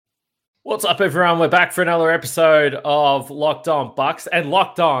What's up, everyone? We're back for another episode of Locked On Bucks and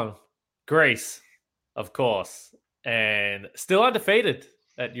Locked On Greece, of course, and still undefeated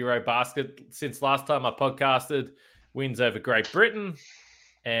at Eurobasket since last time I podcasted. Wins over Great Britain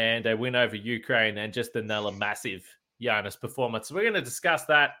and a win over Ukraine, and just another massive Giannis performance. So we're going to discuss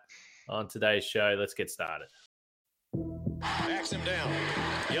that on today's show. Let's get started. Backs him down.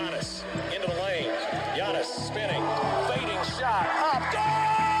 Giannis into the lane. Giannis spinning, fading shot, up,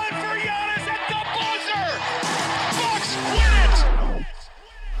 good for Giannis at the buzzer. Bucks win it.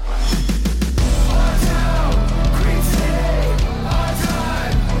 Our town, Green City, our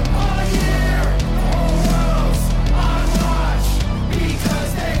time, our year, whole world's on watch because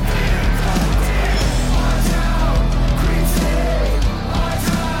they've been collected. Our town, Green City, our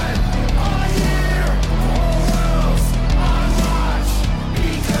time, our year, whole world's on watch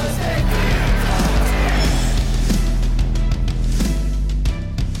because they've been collected.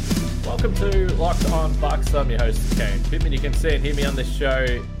 Welcome to Locked On Bucks. I'm your host, Kane Pittman. You can see and hear me on this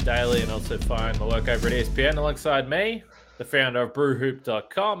show daily and also find my work over at ESPN alongside me, the founder of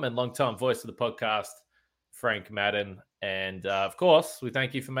brewhoop.com and longtime voice of the podcast, Frank Madden. And of course, we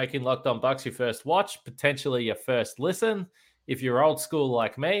thank you for making Locked On Bucks your first watch, potentially your first listen, if you're old school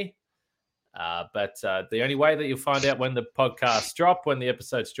like me. But the only way that you'll find out when the podcasts drop, when the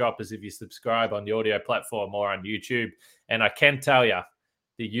episodes drop, is if you subscribe on the audio platform or on YouTube. And I can tell you,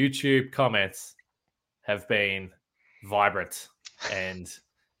 the YouTube comments have been vibrant, and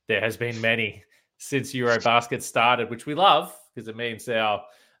there has been many since Eurobasket started, which we love because it means our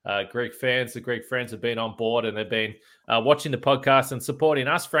Greek fans, the Greek friends, have been on board and they've been watching the podcast and supporting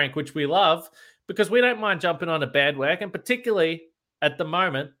us, Frank, which we love because we don't mind jumping on a bandwagon, particularly at the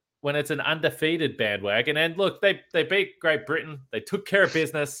moment when it's an undefeated bandwagon. And look, they beat Great Britain. They took care of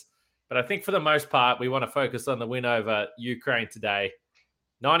business. But I think for the most part, we want to focus on the win over Ukraine today.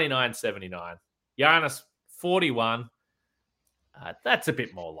 99-79. Giannis, 41. That's a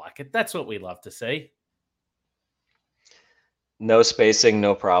bit more like it. That's what we love to see. No spacing,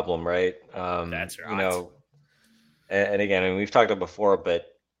 no problem, right? That's right. And again, I mean, we've talked about it before, but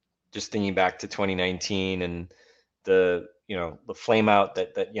just thinking back to 2019 and the flame out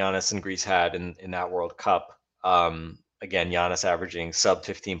that Giannis and Greece had in that World Cup. Again, Giannis averaging sub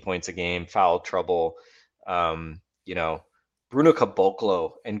 15 points a game, foul trouble, Bruno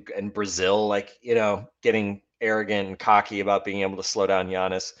Caboclo and Brazil, getting arrogant and cocky about being able to slow down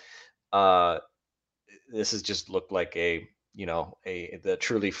Giannis. This has just looked like the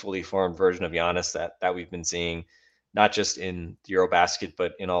truly fully formed version of Giannis that we've been seeing, not just in the Eurobasket,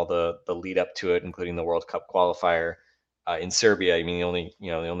 but in all the lead up to it, including the World Cup qualifier in Serbia. I mean, the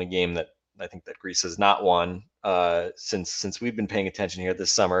only game that I think that Greece has not won since we've been paying attention here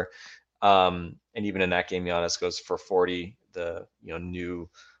this summer. And even in that game, Giannis goes for 40, the new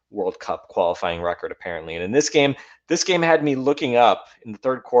World Cup qualifying record apparently. And in this game had me looking up in the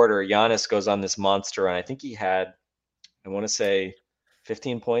third quarter. Giannis goes on this monster run. I think he had, I want to say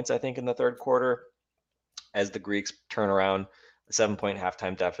 15 points, I think, in the third quarter, as the Greeks turn around a 7-point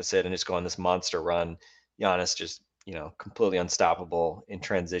halftime deficit and just go on this monster run. Giannis just, completely unstoppable in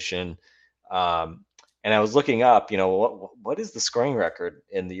transition. And I was looking up, what is the scoring record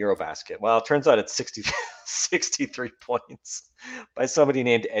in the Eurobasket? Well, it turns out it's 63 points by somebody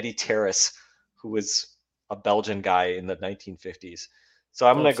named Eddie Terrace, who was a Belgian guy in the 1950s. So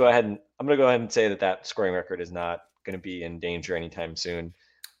I'm going to go ahead and say that scoring record is not going to be in danger anytime soon.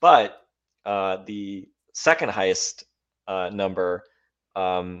 But the second highest number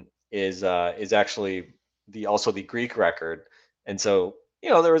is actually also the Greek record, and so.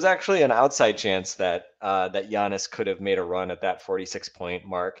 There was actually an outside chance that Giannis could have made a run at that 46-point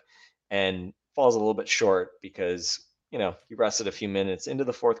mark, and falls a little bit short because he rested a few minutes into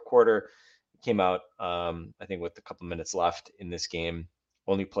the fourth quarter. Came out, I think, with a couple minutes left in this game.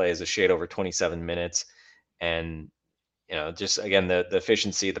 Only plays a shade over 27 minutes, and just again the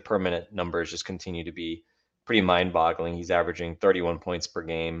efficiency, the per minute numbers just continue to be pretty mind-boggling. He's averaging 31 points per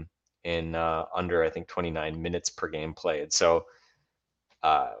game in under, I think, 29 minutes per game played. So.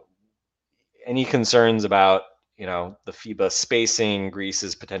 Any concerns about the FIBA spacing,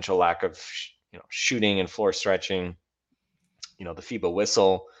 Greece's potential lack of shooting and floor stretching, the FIBA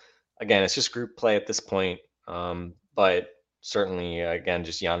whistle? Again, it's just group play at this point, but certainly again,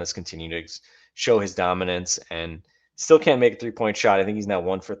 just Giannis continuing to show his dominance and still can't make a 3-point shot. I think he's now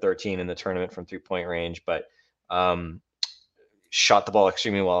 1 for 13 in the tournament from 3-point range, but shot the ball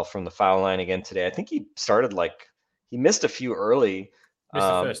extremely well from the foul line again today. I think he started he missed a few early. Missed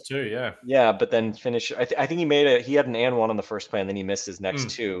the first two, yeah. Yeah, but then finished. I think he had an and one on the first play, and then he missed his next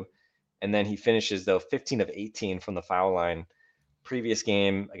two. And then he finishes, though, 15 of 18 from the foul line. previous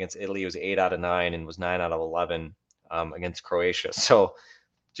game against Italy was 8 out of 9 and was 9 out of 11 against Croatia. So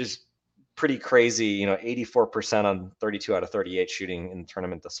just pretty crazy, 84% on 32 out of 38 shooting in the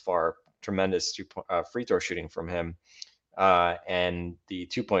tournament thus far. Tremendous free throw shooting from him. And the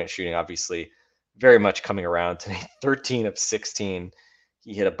 2-point shooting, obviously, very much coming around today. 13 of 16.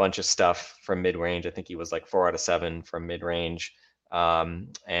 He hit a bunch of stuff from mid-range. I think he was like 4 out of 7 from mid-range.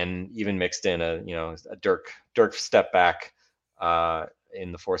 And even mixed in a Dirk step back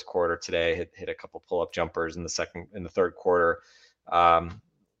in the fourth quarter today. Hit a couple pull-up jumpers in the third quarter.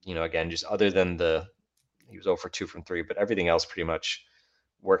 Again, just other than he was 0 for 2 from 3, but everything else pretty much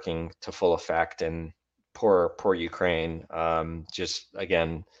working to full effect. And poor Ukraine, just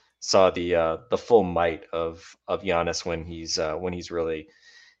again saw the full might of Giannis when he's really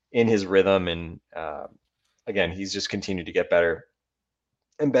in his rhythm. And again, he's just continued to get better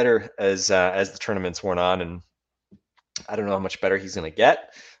and better as the tournaments went on. And I don't know how much better he's going to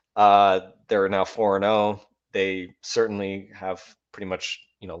get. They're now 4-0. They certainly have pretty much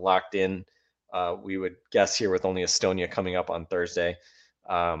locked in. We would guess here with only Estonia coming up on Thursday,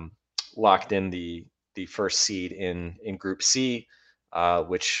 locked in the first seed in Group C,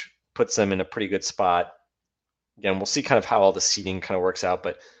 which puts them in a pretty good spot. Again, we'll see kind of how all the seeding kind of works out,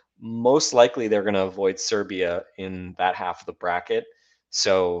 but most likely they're going to avoid Serbia in that half of the bracket.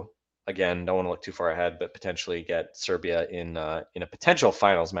 So again, don't want to look too far ahead, but potentially get Serbia in a potential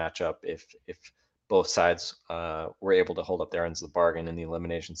finals matchup if both sides were able to hold up their ends of the bargain in the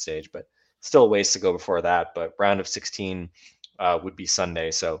elimination stage. But still a ways to go before that. But round of 16 would be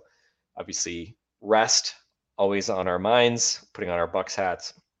Sunday. So obviously rest always on our minds, putting on our Bucks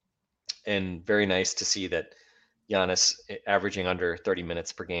hats. And very nice to see that Giannis averaging under 30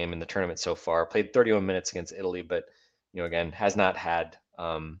 minutes per game in the tournament so far. Played 31 minutes against Italy, but again, has not had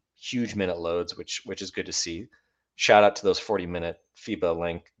huge minute loads, which is good to see. Shout out to those 40-minute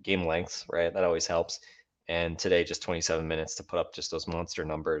FIBA game lengths, right? That always helps. And today, just 27 minutes to put up just those monster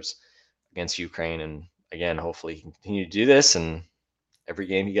numbers against Ukraine. And again, hopefully he can continue to do this. And every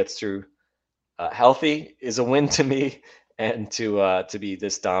game he gets through healthy is a win to me. And to be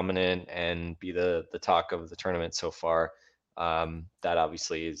this dominant and be the talk of the tournament so far, that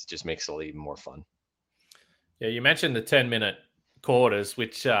obviously just makes it even more fun. Yeah, you mentioned the 10-minute quarters,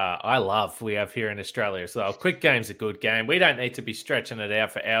 which I love. We have here in Australia. So a quick game's a good game. We don't need to be stretching it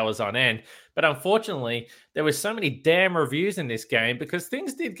out for hours on end. But unfortunately, there were so many damn reviews in this game because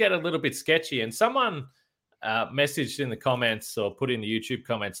things did get a little bit sketchy. And someone messaged in the comments or put in the YouTube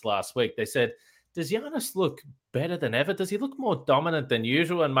comments last week. They said, does Giannis look better than ever? Does he look more dominant than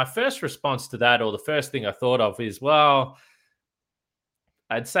usual? And my first response to that, or the first thing I thought of is, well,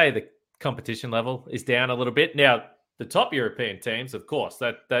 I'd say the competition level is down a little bit. Now, the top European teams, of course,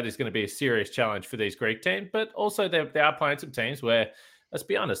 that is going to be a serious challenge for these Greek teams, but also they are playing some teams where, let's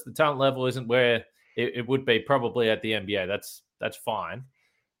be honest, the talent level isn't where it would be probably at the NBA. That's fine.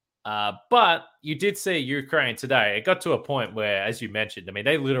 But you did see Ukraine today. It got to a point where, as you mentioned, I mean,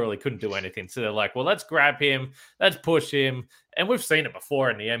 they literally couldn't do anything. So they're like, well, let's grab him, let's push him. And we've seen it before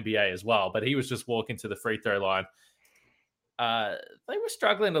in the NBA as well, but he was just walking to the free throw line. They were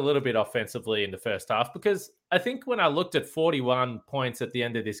struggling a little bit offensively in the first half because I think when I looked at 41 points at the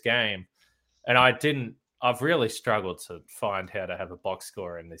end of this game, and I've really struggled to find how to have a box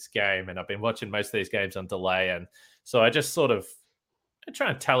score in this game. And I've been watching most of these games on delay. And so I just I try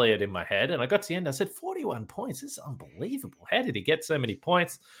and tally it in my head. And I got to the end, I said, 41 points. This is unbelievable. How did he get so many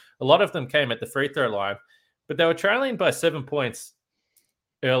points? A lot of them came at the free throw line, but they were trailing by 7 points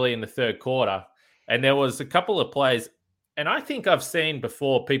early in the third quarter. And there was a couple of plays. And I think I've seen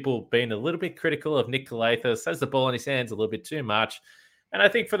before people being a little bit critical of Nick Calathes, has the ball in his hands a little bit too much. And I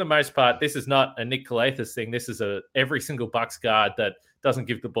think for the most part, this is not a Nick Calathes thing. This is every single Bucks guard that doesn't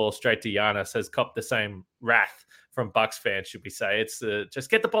give the ball straight to Giannis has copped the same wrath from Bucks fans, should we say. It's just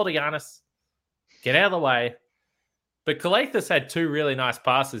get the ball to Giannis, get out of the way. But Calathes had two really nice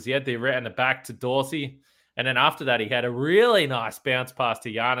passes. He had the around the back to Dorsey. And then after that, he had a really nice bounce pass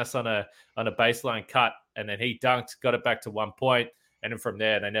to Giannis on a baseline cut. And then he dunked, got it back to 1 point. And then from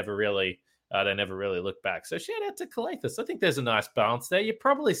there, they never really looked back. So shout out to Calathes. I think there's a nice balance there. You're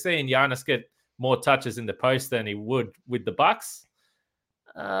probably seeing Giannis get more touches in the post than he would with the Bucks.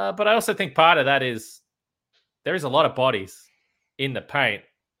 But I also think part of that is there is a lot of bodies in the paint.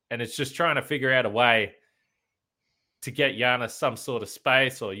 And it's just trying to figure out a way to get Giannis some sort of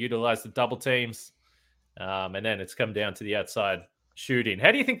space or utilize the double teams. And then it's come down to the outside shooting.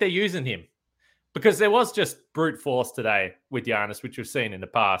 How do you think they're using him? Because there was just brute force today with Giannis, which we've seen in the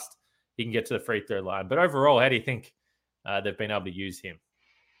past. He can get to the free throw line. But overall, how do you think they've been able to use him?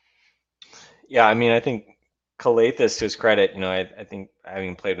 Yeah, I mean, I think Calathes, to his credit, I think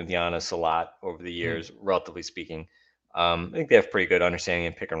having played with Giannis a lot over the years, relatively speaking, I think they have pretty good understanding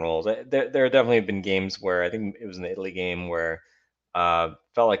of pick and rolls. There have definitely been games where I think it was in the Italy game where felt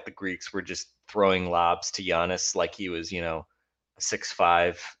like the Greeks were just throwing lobs to Giannis like he was, a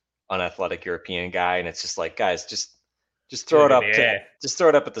 6'5" unathletic European guy, and it's just like, guys, just throw it Get up in the to air. just throw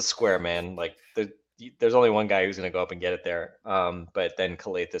it up at the square, man. Like there's only one guy who's going to go up and get it there. But then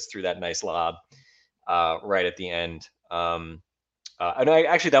Calathes threw that nice lob right at the end. And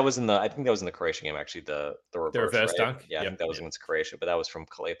actually that was I think that was in the Croatia game, actually, the reverse, reverse right? dunk? Yeah, I Yep, think that was yep. against Croatia, but that was from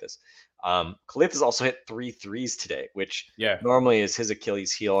Calathes. Calathes also hit 3 threes today, which Yeah. normally is his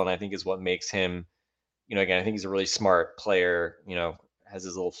Achilles heel, and I think is what makes him, again, I think he's a really smart player, has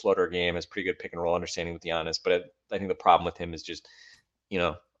his little floater game, has pretty good pick and roll understanding with Giannis, but I think the problem with him is just,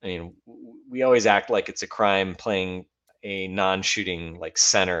 I mean, we always act like it's a crime playing a non-shooting like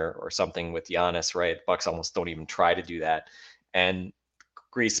center or something with Giannis, right? Bucks almost don't even try to do that, and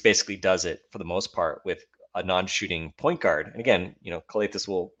Greece basically does it for the most part with a non-shooting point guard. And again, Calathes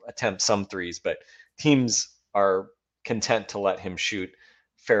will attempt some threes, but teams are content to let him shoot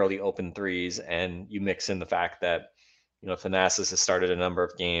fairly open threes. And you mix in the fact that, Thanasis has started a number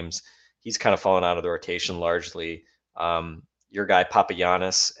of games. He's kind of fallen out of the rotation largely. Your guy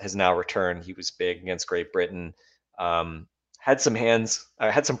Papagiannis has now returned. He was big against Great Britain. Had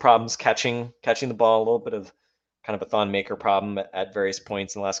some problems catching the ball, a little bit of kind of a Thon Maker problem at various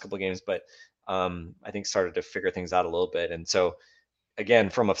points in the last couple of games, but I think started to figure things out a little bit. And so again,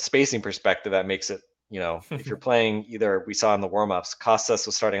 from a spacing perspective, that makes it, if you're playing either, we saw in the warmups, Costas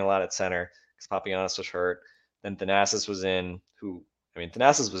was starting a lot at center because Papagiannis was hurt. Then Thanasis was in,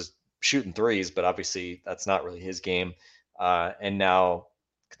 Thanasis was shooting threes, but obviously that's not really his game. And now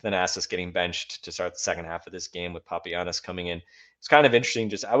Thanasis getting benched to start the second half of this game with Papagiannis coming in. It's kind of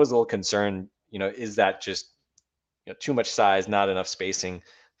interesting. I was a little concerned, is that just too much size, not enough spacing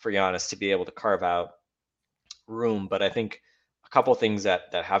for Giannis to be able to carve out room? But I think a couple of things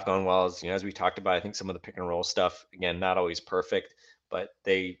that have gone well is, as we talked about, I think some of the pick and roll stuff, again, not always perfect, but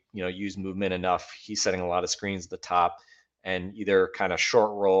they, use movement enough. He's setting a lot of screens at the top and either kind of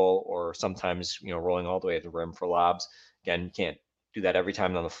short roll or sometimes, rolling all the way to the rim for lobs. Again, you can't do that every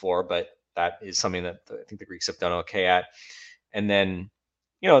time on the floor, but that is something that I think the Greeks have done okay at. And then,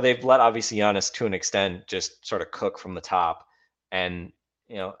 they've let obviously Giannis to an extent just sort of cook from the top. And,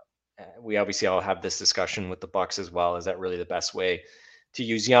 we obviously all have this discussion with the Bucks as well. Is that really the best way to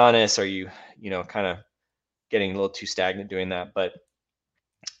use Giannis? Are you, kind of getting a little too stagnant doing that? But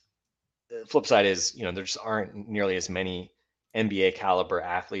the flip side is, there just aren't nearly as many NBA caliber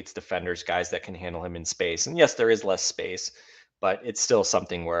athletes, defenders, guys that can handle him in space. And yes, there is less space, but it's still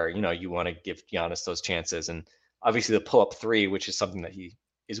something where, you want to give Giannis those chances. And obviously the pull-up three, which is something that he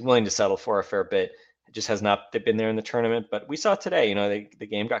is willing to settle for a fair bit, just has not been there in the tournament. But we saw today, the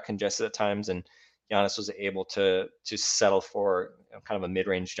game got congested at times, and Giannis was able to settle for kind of a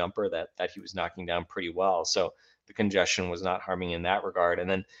mid-range jumper that he was knocking down pretty well. So the congestion was not harming in that regard. And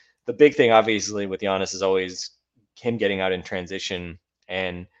then the big thing, obviously, with Giannis is always him getting out in transition,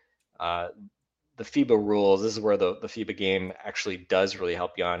 and the FIBA rules. This is where the FIBA game actually does really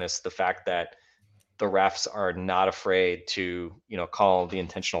help Giannis. The fact that the refs are not afraid to, call the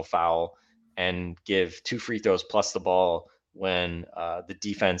intentional foul and give 2 free throws plus the ball when the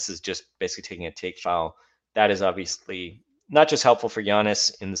defense is just basically taking a take foul. That is obviously not just helpful for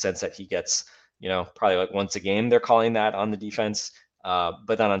Giannis in the sense that he gets, probably like once a game, they're calling that on the defense.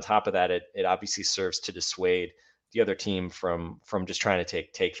 But then on top of that, it obviously serves to dissuade the other team from just trying to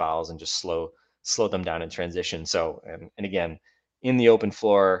take fouls and just slow them down in transition. So, and again, in the open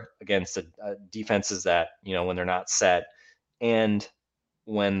floor against defenses that, when they're not set, and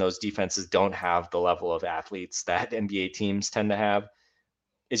when those defenses don't have the level of athletes that NBA teams tend to have,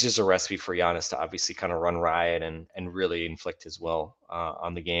 it's just a recipe for Giannis to obviously kind of run riot and really inflict his will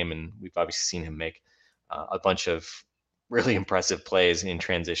on the game. And we've obviously seen him make a bunch of really impressive plays in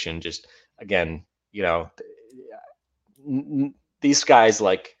transition. Just again, these guys,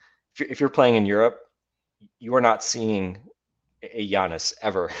 like if you're playing in Europe, you are not seeing a Giannis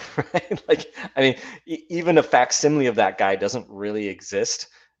ever, right? Like, I mean, even a facsimile of that guy doesn't really exist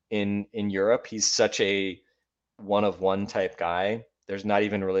in Europe. He's such a one of one type guy. There's not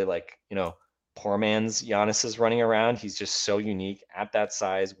even really like, poor man's Giannis is running around. He's just so unique at that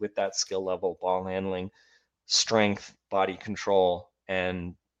size with that skill level, ball handling, strength, body control,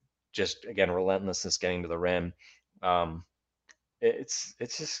 and just again, relentlessness getting to the rim. It's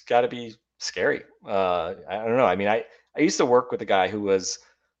just got to be scary. I don't know. I mean, I used to work with a guy who was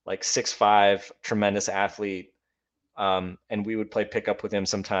like 6'5", tremendous athlete. And we would play pickup with him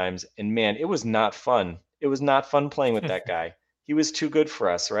sometimes. And man, it was not fun It was not fun playing with that guy. He was too good for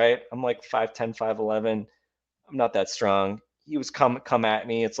us, right? I'm like 5'10", 5'11". I'm not that strong. He was come at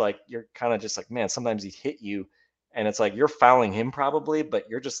me. It's like you're kind of just like, man, sometimes he'd hit you and it's like you're fouling him probably, but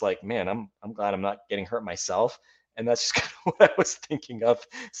you're just like, man, I'm glad I'm not getting hurt myself. And that's just kind of what I was thinking of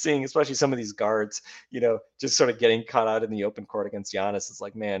seeing, especially some of these guards, just sort of getting caught out in the open court against Giannis. It's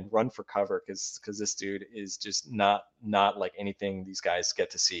like, man, run for cover because this dude is just not like anything these guys get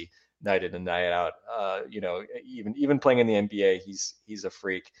to see night in and night out. Even playing in the NBA, he's a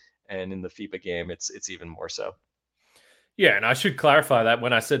freak, and in the FIBA game, it's even more so. Yeah, and I should clarify that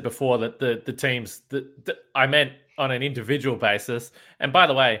when I said before that the teams that I meant on an individual basis. And by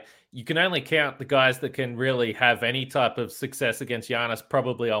the way, you can only count the guys that can really have any type of success against Giannis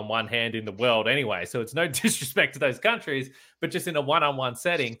probably on one hand in the world anyway. So it's no disrespect to those countries, but just in a one-on-one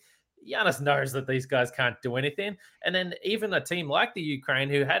setting, Giannis knows that these guys can't do anything. And then even a team like the Ukraine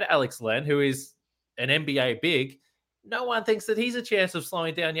who had Alex Len, who is an NBA big, no one thinks that he's a chance of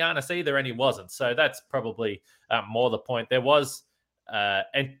slowing down Giannis either, and he wasn't. So that's probably more the point. There was,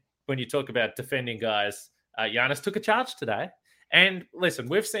 and when you talk about defending guys, Giannis took a charge today. And listen,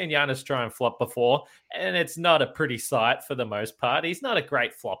 we've seen Giannis try and flop before, and it's not a pretty sight for the most part. He's not a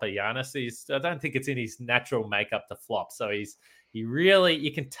great flopper, Giannis. I don't think it's in his natural makeup to flop. So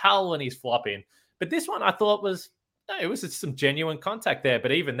you can tell when he's flopping. But this one I thought it was just some genuine contact there.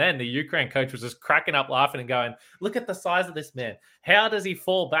 But even then, the Ukraine coach was just cracking up laughing and going, look at the size of this man. How does he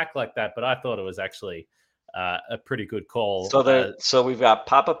fall back like that? But I thought it was actually a pretty good call. So we've got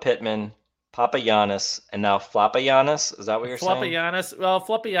Papa Pittman, Papa Giannis, and now Floppa Giannis. Is that what you're saying? Giannis. Well,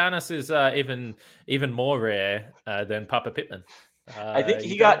 Floppy Giannis is even more rare than Papa Pittman. I think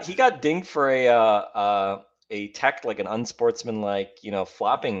he got dinged for a tech, like an unsportsmanlike,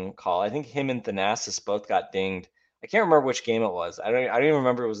 flopping call. I think him and Thanasis both got dinged. I can't remember which game it was. I don't even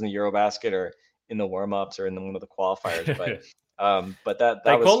remember if it was in the Eurobasket or in the warm-ups or in one of the qualifiers. But that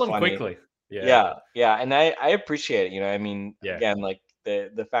they was call him funny. quickly. Yeah. And I appreciate it. Again, like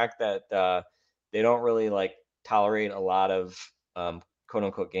the fact that they don't really like tolerate a lot of quote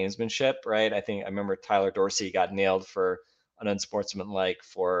unquote gamesmanship, right? I remember Tyler Dorsey got nailed for an unsportsmanlike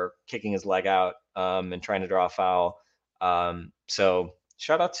for kicking his leg out and trying to draw a foul. So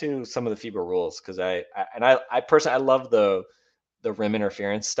shout out to some of the FIBA rules because I personally I love the rim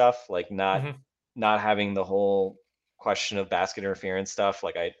interference stuff, like not having the whole question of basket interference stuff.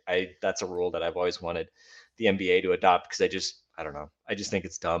 Like I that's a rule that I've always wanted the NBA to adopt because I don't know. I just think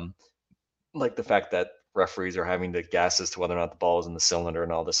it's dumb. Like the fact that referees are having to guess as to whether or not the ball is in the cylinder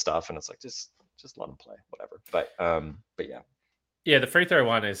and all this stuff, and it's like just let them play, whatever. But yeah. Yeah, the free throw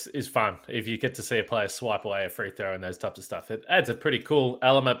one is fun. If you get to see a player swipe away a free throw and those types of stuff, it adds a pretty cool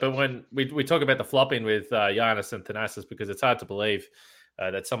element. But when we talk about the flopping with Giannis and Thanasis, because it's hard to believe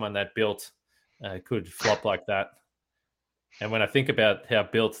that someone that built could flop like that. And when I think about how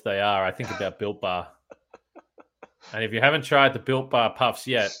built they are, I think about Built Bar. And if you haven't tried the Built Bar Puffs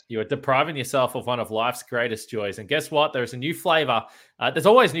yet, you are depriving yourself of one of life's greatest joys. And guess what? There's a new flavor. There's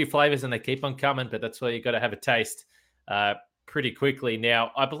always new flavors and they keep on coming, but that's why you got to have a taste pretty quickly.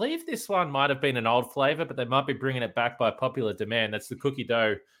 Now, I believe this one might have been an old flavor, but they might be bringing it back by popular demand. That's the cookie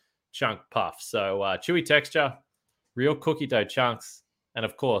dough chunk puff. So chewy texture, real cookie dough chunks, and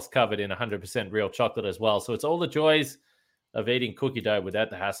of course, covered in 100% real chocolate as well. So it's all the joys of eating cookie dough without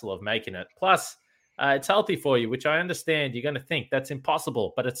the hassle of making it. Plus, it's healthy for you, which I understand you're going to think that's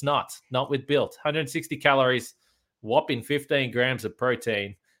impossible, but it's not with Built. 160 calories, whopping 15 grams of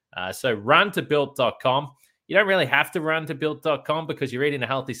protein. So run to Built.com. You don't really have to run to Built.com because you're eating a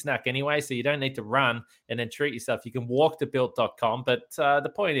healthy snack anyway, so you don't need to run and then treat yourself. You can walk to Built.com, but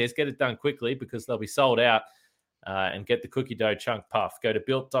the point is get it done quickly because they'll be sold out. And get the cookie dough chunk puff. Go to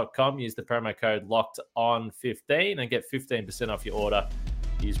Built.com, use the promo code LOCKEDON15 and get 15% off your order.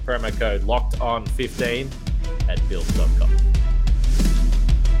 Use promo code LOCKEDON15 at Built.com.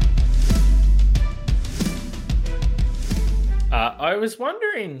 I was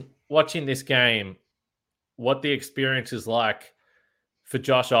wondering, watching this game, what the experience is like for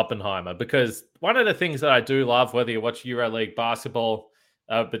Josh Oppenheimer, because one of the things that I do love, whether you watch EuroLeague basketball,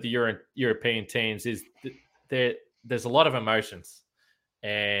 but the European teams, is there's a lot of emotions,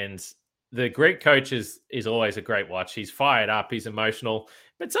 and the Greek coach is always a great watch. He's fired up, he's emotional,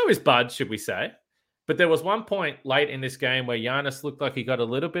 but so is Bud, should we say. But there was one point late in this game where Giannis looked like he got a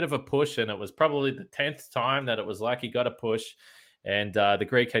little bit of a push, and it was probably the 10th time that it was like he got a push, and the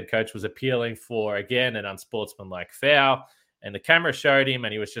Greek head coach was appealing for, again, an unsportsmanlike foul, and the camera showed him,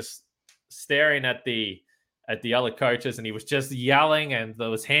 and he was just staring at the other coaches, and he was just yelling, and there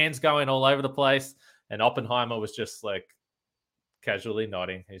was hands going all over the place. And Oppenheimer was just like casually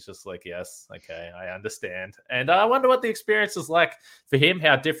nodding. He's just like, yes, okay, I understand. And I wonder what the experience is like for him,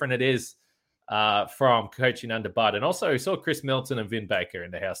 how different it is from coaching under Bud. And also, we saw Chris Milton and Vin Baker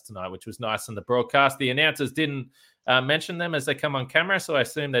in the house tonight, which was nice on the broadcast. The announcers didn't mention them as they come on camera, so I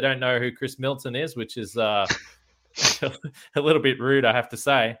assume they don't know who Chris Milton is, which is a little bit rude, I have to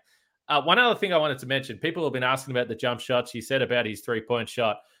say. One other thing I wanted to mention, people have been asking about the jump shots. He said about his three-point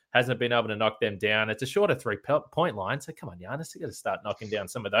shot, hasn't been able to knock them down. It's a shorter three-point line, so come on, Giannis, you got to start knocking down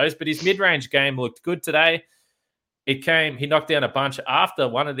some of those. But his mid-range game looked good today. He knocked down a bunch after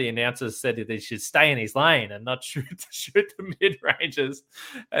one of the announcers said that he should stay in his lane and not shoot the mid-ranges.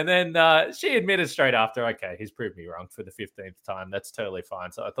 And then she admitted straight after, okay, he's proved me wrong for the 15th time. That's totally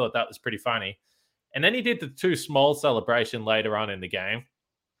fine. So I thought that was pretty funny. And then he did the too small celebration later on in the game.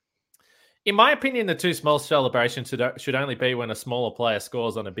 In my opinion, the too small celebration should only be when a smaller player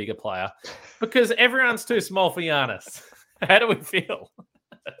scores on a bigger player, because everyone's too small for Giannis. How do we feel?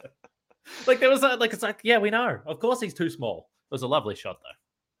 It's like, yeah, we know. Of course he's too small. It was a lovely shot, though.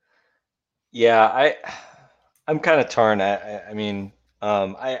 Yeah, I'm kind of torn. I mean,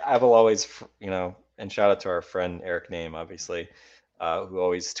 I will always, and shout out to our friend Eric Name, obviously, who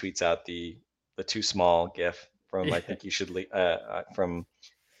always tweets out the too small gif from I think you should leave from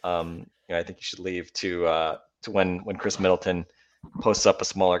I think you should leave to when Chris Middleton posts up a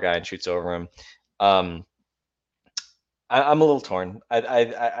smaller guy and shoots over him. I'm a little torn.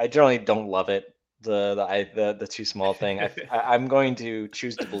 I generally don't love it. The too small thing. I'm going to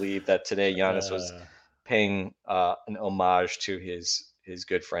choose to believe that today Giannis was paying an homage to his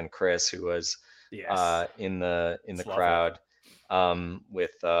good friend Chris, who was in the crowd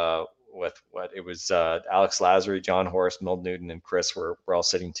with what it was Alex Lazary, John Horst, Milt Newton, and Chris were all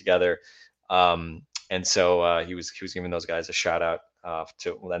sitting together. And so he was giving those guys a shout out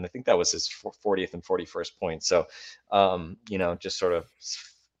and I think that was his 40th and 41st point. So, just sort of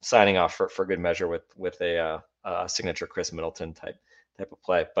signing off for good measure with a signature Chris Middleton type of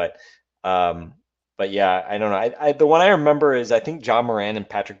play. But yeah, I don't know. The one I remember is I think John Moran and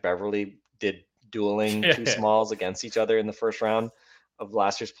Patrick Beverley did dueling two smalls against each other in the first round of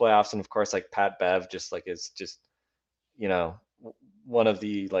last year's playoffs. And of course, like Pat Bev is just, one of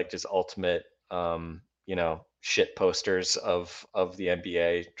the just ultimate, shit posters of the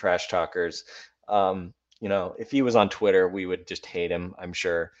NBA, trash talkers. If he was on Twitter, we would just hate him, I'm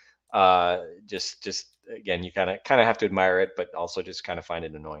sure. Just again, you kind of have to admire it, but also just kind of find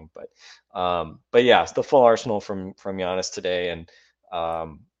it annoying. But yeah, it's the full arsenal from Giannis today. And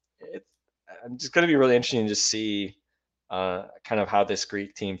I'm just going to be really interesting to see kind of how this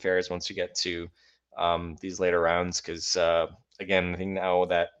Greek team fares once you get to these later rounds. Because again, I think now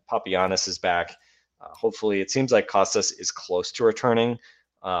that Papagiannis is back, hopefully it seems like Kostas is close to returning.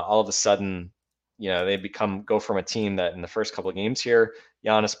 All of a sudden, they go from a team that in the first couple of games here,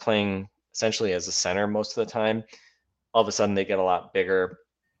 Giannis playing essentially as a center most of the time. All of a sudden they get a lot bigger,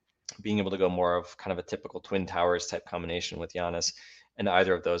 being able to go more of kind of a typical Twin Towers type combination with Giannis and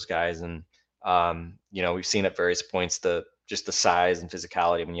either of those guys. And, we've seen at various points just the size and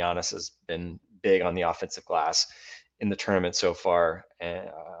physicality. I mean, Giannis has been big on the offensive glass in the tournament so far. And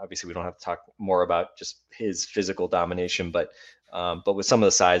obviously we don't have to talk more about just his physical domination, but with some of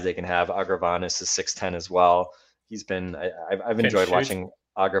the size they can have. Agravanis is 6'10" as well. He's been, I've enjoyed watching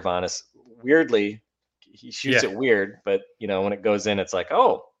Agravanis. Weirdly, he shoots it weird, but when it goes in, it's like,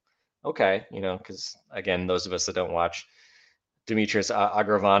 oh, okay. Cause again, those of us that don't watch Demetrius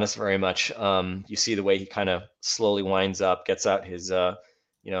Agravanis very much, you see the way he kind of slowly winds up, gets out his,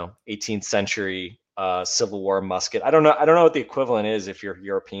 18th century Civil War musket. I don't know what the equivalent is if you're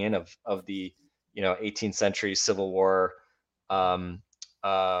European of the 18th century Civil War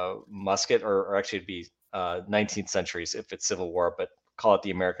musket, or actually it'd be 19th centuries if it's Civil War, but call it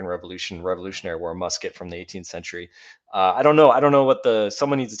the American Revolutionary War musket from the 18th century. I don't know what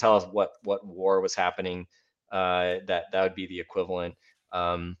someone needs to tell us what war was happening. That would be the equivalent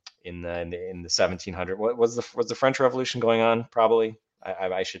in the 1700. What was the French Revolution going on? Probably.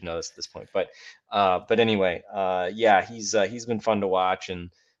 I should know this at this point, but anyway, yeah, he's been fun to watch. And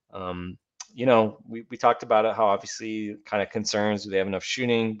we talked about it, how obviously kind of concerns, do they have enough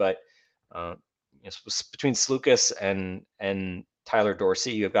shooting, but between Slukas and Tyler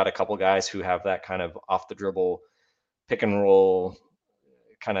Dorsey, you've got a couple guys who have that kind of off the dribble pick and roll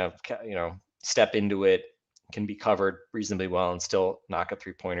kind of step into it, can be covered reasonably well and still knock a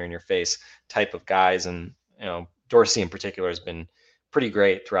 3-pointer in your face type of guys. And Dorsey in particular has been pretty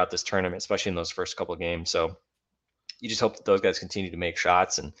great throughout this tournament, especially in those first couple of games. So you just hope that those guys continue to make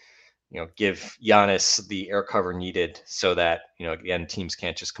shots and give Giannis the air cover needed so that again, teams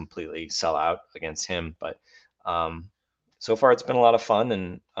can't just completely sell out against him. But so far it's been a lot of fun.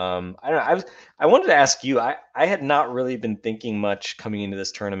 And I don't know, I wanted to ask you, I had not really been thinking much coming into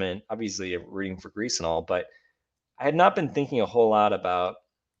this tournament, obviously rooting for Greece and all, but I had not been thinking a whole lot about,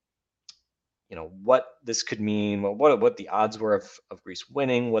 what this could mean, what the odds were of Greece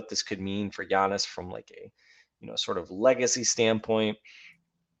winning, what this could mean for Giannis from like a, sort of legacy standpoint.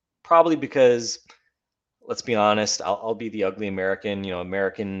 Probably because, let's be honest, I'll be the ugly American.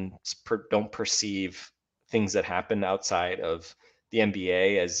 Americans don't perceive things that happen outside of the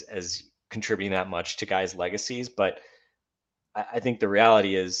NBA as contributing that much to guys' legacies. But I think the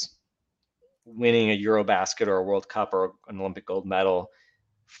reality is winning a Eurobasket or a World Cup or an Olympic gold medal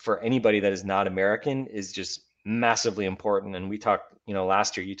for anybody that is not American is just massively important. And we talked,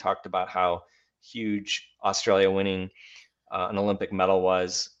 last year you talked about how huge Australia winning an Olympic medal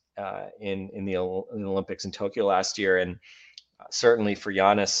was in the Olympics in Tokyo last year. And certainly for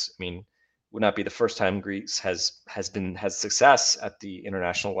Giannis, I mean, would not be the first time Greece has success at the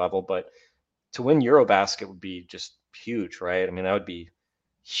international level, but to win Eurobasket would be just huge, right? I mean, that would be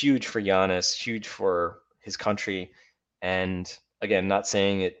huge for Giannis, huge for his country. And again, not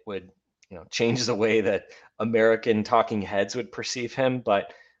saying it would, change the way that American talking heads would perceive him,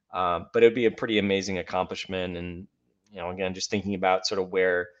 but it would be a pretty amazing accomplishment. And, again, just thinking about sort of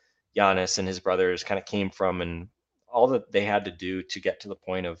where Giannis and his brothers kind of came from and all that they had to do to get to the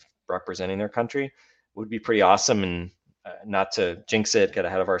point of representing their country would be pretty awesome. And not to jinx it, get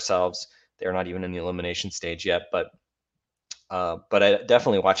ahead of ourselves, they're not even in the elimination stage yet, but I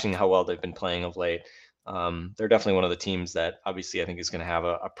definitely watching how well they've been playing of late. They're definitely one of the teams that obviously I think is going to have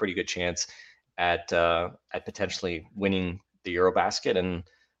a pretty good chance at potentially winning the Eurobasket. And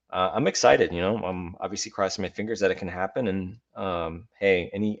I'm excited, I'm obviously crossing my fingers that it can happen. And hey,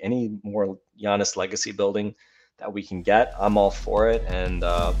 any more Giannis legacy building that we can get, I'm all for it. And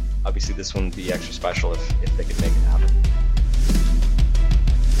obviously this one would be extra special if they could make it happen.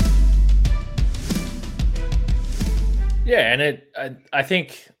 Yeah, and I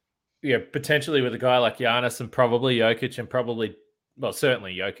think potentially with a guy like Giannis and probably Jokic and probably, well,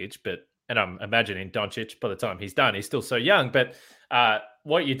 certainly Jokic, and I'm imagining Doncic by the time he's done, he's still so young. But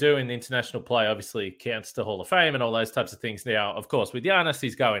what you do in the international play obviously counts to Hall of Fame and all those types of things. Now, of course, with Giannis,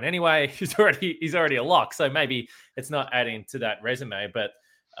 he's going anyway. He's already a lock, so maybe it's not adding to that resume. But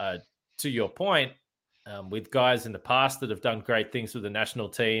to your point, with guys in the past that have done great things with the national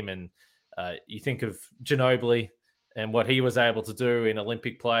team, and you think of Ginobili and what he was able to do in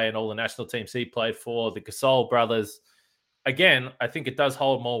Olympic play and all the national teams he played for, the Gasol brothers. Again, I think it does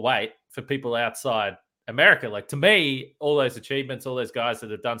hold more weight for people outside America. Like, to me, all those achievements, all those guys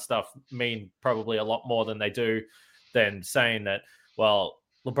that have done stuff mean probably a lot more than they do than saying that, well,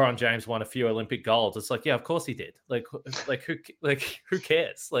 LeBron James won a few Olympic golds. It's like, yeah, of course he did. Who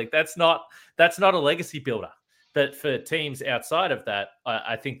cares? Like, that's not a legacy builder. But for teams outside of that,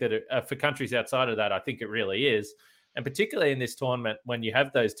 I think that for countries outside of that, I think it really is. And particularly in this tournament, when you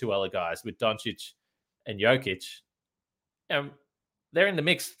have those two other guys with Doncic and Jokic, they're in the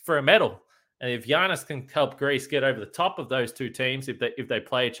mix for a medal. And if Giannis can help Greece get over the top of those two teams, if they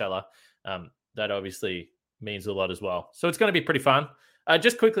play each other, that obviously means a lot as well. So it's going to be pretty fun.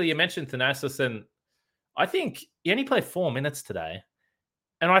 Just quickly, you mentioned Thanasis, and I think he only played 4 minutes today.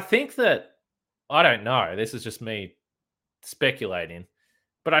 And I think that, I don't know, this is just me speculating,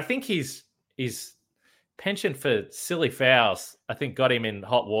 but I think his penchant for silly fouls, I think, got him in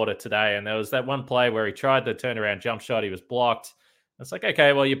hot water today. And there was that one play where he tried the turnaround jump shot. He was blocked. It's like,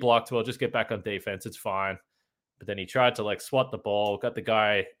 okay, well, you're blocked. Well, just get back on defense. It's fine. But then he tried to swat the ball, got the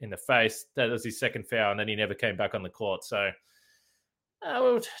guy in the face. That was his second foul. And then he never came back on the court. So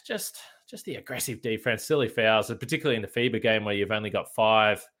just the aggressive defense, silly fouls, and particularly in the FIBA game where you've only got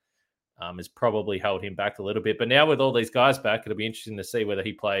 5, has probably held him back a little bit. But now with all these guys back, it'll be interesting to see whether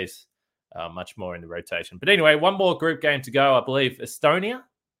he plays much more in the rotation. But anyway, one more group game to go, I believe. Estonia,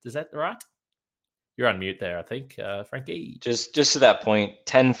 is that right? You're on mute there, I think, Frankie. Just to that point,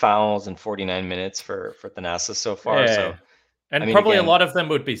 10 fouls in 49 minutes for Thanasis so far. Yeah. So, and probably again, a lot of them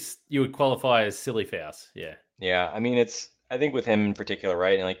you would qualify as silly fouls. Yeah. Yeah. I mean, I think with him in particular,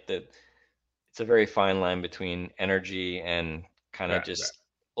 right? And it's a very fine line between energy and kind of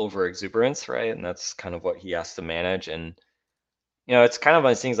over exuberance, right? And that's kind of what he has to manage. And it's kind of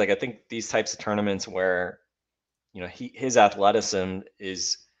one of those things, I think these types of tournaments where, his athleticism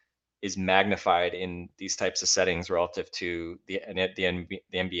is magnified in these types of settings relative to the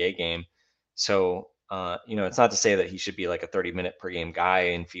NBA game. So, it's not to say that he should be like a 30-minute per game guy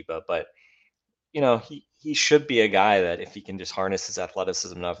in FIBA, but, he should be a guy that if he can just harness his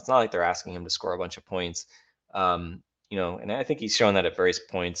athleticism enough, it's not like they're asking him to score a bunch of points. And I think he's shown that at various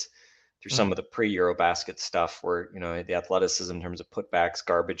points through some of the pre-Eurobasket stuff where, you know, the athleticism in terms of putbacks,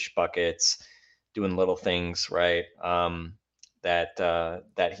 garbage buckets, doing little things, right?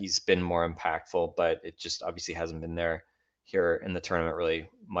 That he's been more impactful, but it just obviously hasn't been there here in the tournament really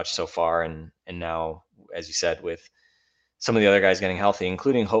much so far. And now, as you said, with some of the other guys getting healthy,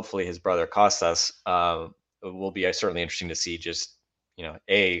 including hopefully his brother Kostas, it will be certainly interesting to see just, you know,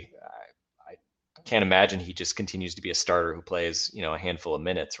 I can't imagine he just continues to be a starter who plays, you know, a handful of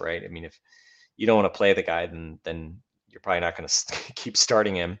minutes, right? I mean, if you don't want to play the guy, then you're probably not going to keep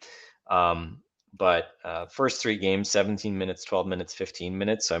starting him. But first 3 games, 17 minutes, 12 minutes, 15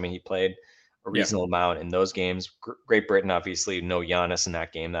 minutes. So, I mean, he played a reasonable amount in those games. Great Britain, obviously, no Giannis in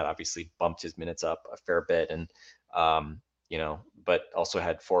that game. That obviously bumped his minutes up a fair bit. And, you know, but also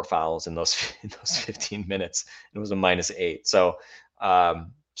had 4 fouls in those 15 minutes. It was a -8.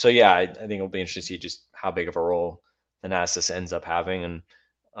 So, yeah, I think it'll be interesting to see just how big of a role Thanasis ends up having,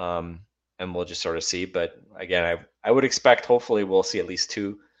 and we'll just sort of see. But again, I would expect hopefully we'll see at least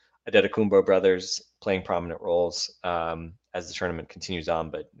 2 Adetokunbo brothers playing prominent roles as the tournament continues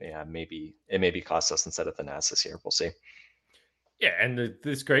on. But yeah, maybe Kostas instead of Thanasis here. We'll see. Yeah, and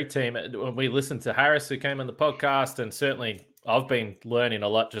this great team. When we listened to Harris, who came on the podcast, and certainly I've been learning a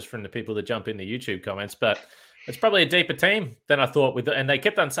lot just from the people that jump in the YouTube comments, but it's probably a deeper team than I thought. And they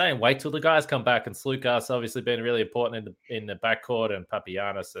kept on saying, wait till the guys come back. And Sloukas obviously been really important in the backcourt, and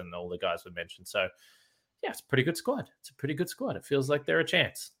Papagiannis and all the guys we mentioned. So, yeah, it's a pretty good squad. It feels like they're a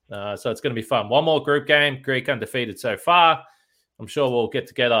chance. So it's going to be fun. One more group game. Greek undefeated so far. I'm sure we'll get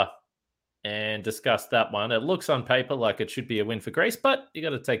together and discuss that one. It looks on paper like it should be a win for Greece, but you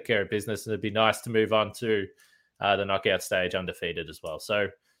got to take care of business, and it'd be nice to move on to the knockout stage undefeated as well. So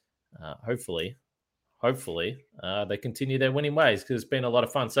hopefully they continue their winning ways, because it's been a lot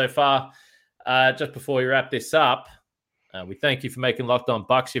of fun so far. Just before we wrap this up, we thank you for making Locked On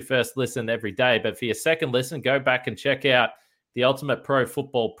Bucks your first listen every day. But for your second listen, go back and check out the Ultimate Pro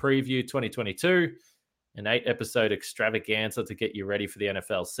Football Preview 2022, an 8-episode extravaganza to get you ready for the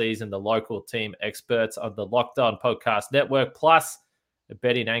NFL season. The local team experts on the Locked On Podcast Network, plus a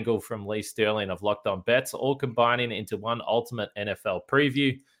betting angle from Lee Sterling of Locked On Bets, all combining into one ultimate NFL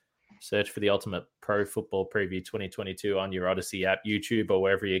preview. Search for the Ultimate Pro Football Preview 2022 on your Odyssey app, YouTube, or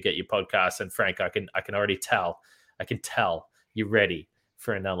wherever you get your podcasts. And Frank, I can already tell. I can tell you're ready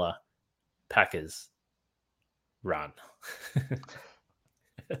for another Packers run.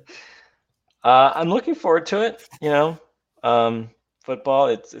 I'm looking forward to it. You know, football,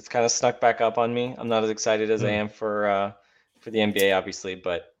 it's kind of snuck back up on me. I'm not as excited as I am for the NBA, obviously,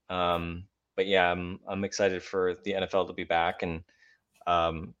 but yeah, I'm excited for the NFL to be back, and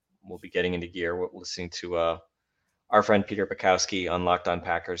we'll be getting into gear. We're listening to our friend Peter Bukowski on Locked On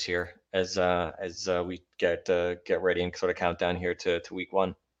Packers here as we get ready and sort of count down here to week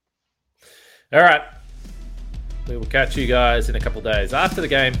 1. All right. We will catch you guys in a couple days after the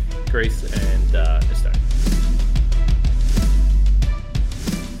game, Greece and Estonia.